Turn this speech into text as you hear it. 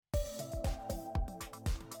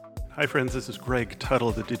Hi friends, this is Greg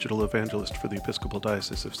Tuttle, the digital evangelist for the Episcopal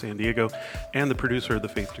Diocese of San Diego and the producer of the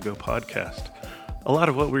Faith to Go podcast. A lot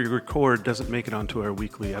of what we record doesn't make it onto our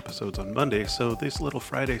weekly episodes on Monday, so this little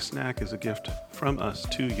Friday snack is a gift from us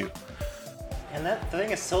to you. And that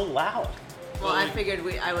thing is so loud. Well, I figured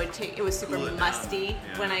I would take. It was super musty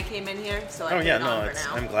when I came in here, so I put it on for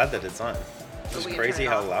now. I'm glad that it's on. It's crazy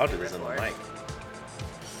how loud it is in the mic.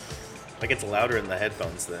 Like it's louder in the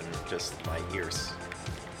headphones than just my ears.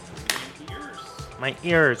 My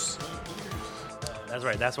ears. That's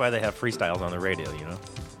right. That's why they have freestyles on the radio, you know?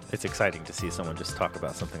 It's exciting to see someone just talk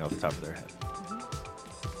about something off the top of their head. Mm-hmm.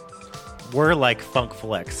 We're like Funk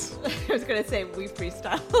Flex. I was going to say we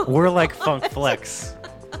freestyle. We're like Funk Flex.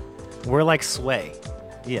 We're like Sway.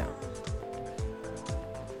 Yeah.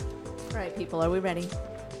 All right, people, are we ready?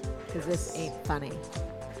 Because this ain't funny.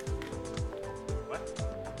 What?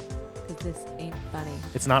 Because this ain't funny.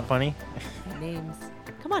 It's not funny? Names.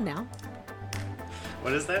 Come on now.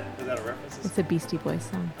 What is that? Is that a reference? It's a Beastie Boys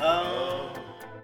song. Oh.